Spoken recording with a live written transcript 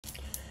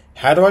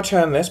how do I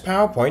turn this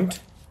PowerPoint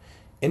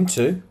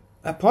into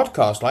a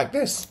podcast like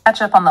this?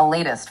 Catch up on the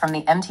latest from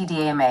the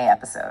MTDAMA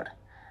episode.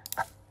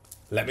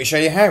 Let me show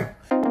you how.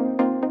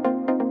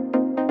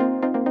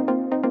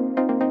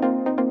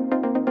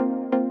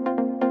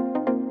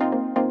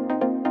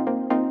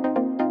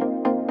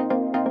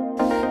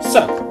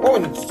 So, what we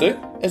need to do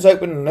is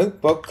open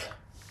NotebookLM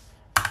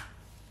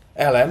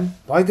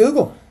by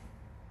Google.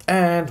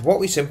 And what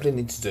we simply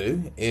need to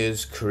do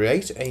is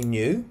create a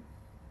new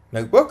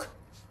notebook.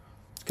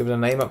 Let's give it a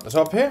name up the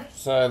top here.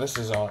 So this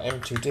is our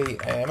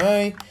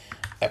MTDAMA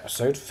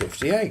episode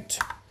 58.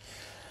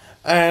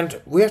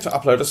 And we have to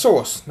upload a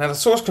source. Now the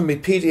source can be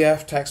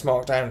PDF, text,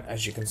 markdown,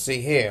 as you can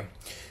see here.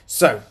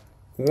 So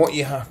what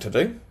you have to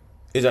do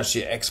is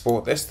actually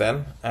export this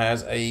then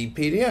as a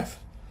PDF.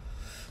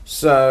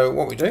 So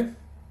what we do,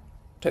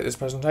 take this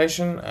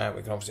presentation, and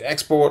we can obviously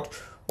export,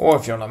 or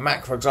if you're on a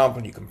Mac, for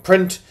example, you can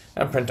print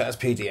it as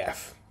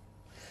PDF.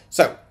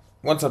 So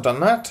once I've done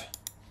that,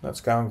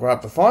 let's go and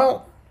grab the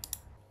file.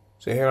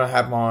 So here I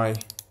have my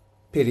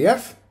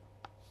PDF,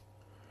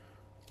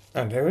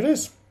 and here it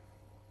is.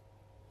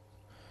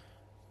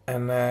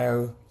 And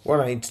now what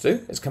I need to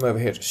do is come over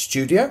here to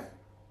Studio,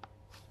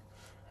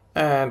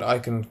 and I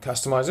can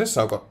customize this.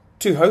 So I've got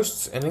 2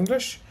 hosts in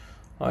English.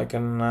 I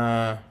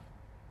can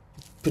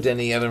put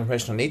any other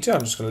information I need to.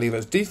 I'm just going to leave it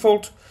as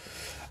default,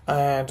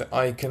 and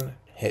I can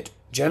hit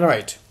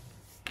generate.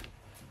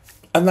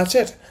 And that's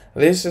it.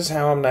 This is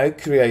how I'm now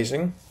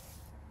creating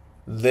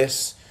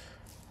this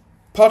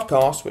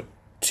podcast with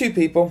 2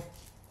 people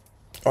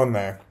on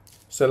there.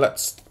 So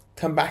let's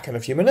come back in a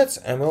few minutes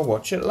and we'll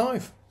watch it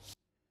live.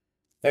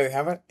 There we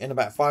have it. In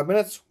about 5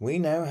 minutes, we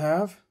now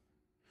have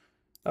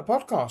a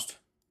podcast.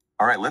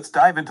 All right, let's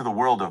dive into the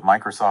world of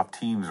Microsoft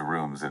Teams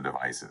rooms and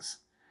devices.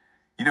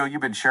 You know, you've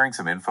been sharing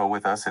some info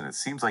with us, and it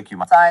seems like you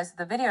might... Size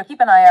the video.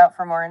 Keep an eye out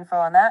for more info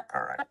on that.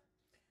 All right.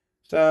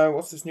 So,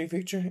 what's this new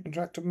feature?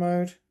 Interactive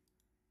mode.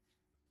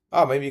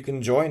 Oh, maybe you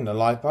can join the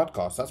live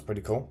podcast. That's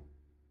pretty cool.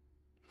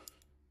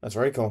 That's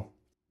very cool.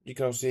 You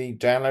can obviously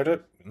download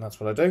it, and that's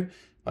what I do.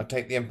 I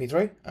take the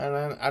MP3 and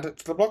then add it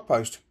to the blog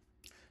post.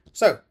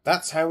 So,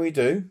 that's how we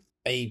do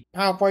a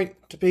PowerPoint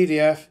to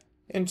PDF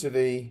into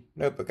the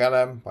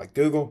NotebookLM by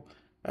Google,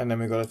 and then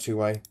we've got a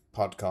 2-way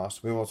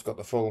podcast. We've also got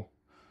the full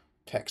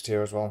text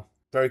here as well.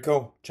 Very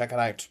cool. Check it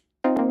out.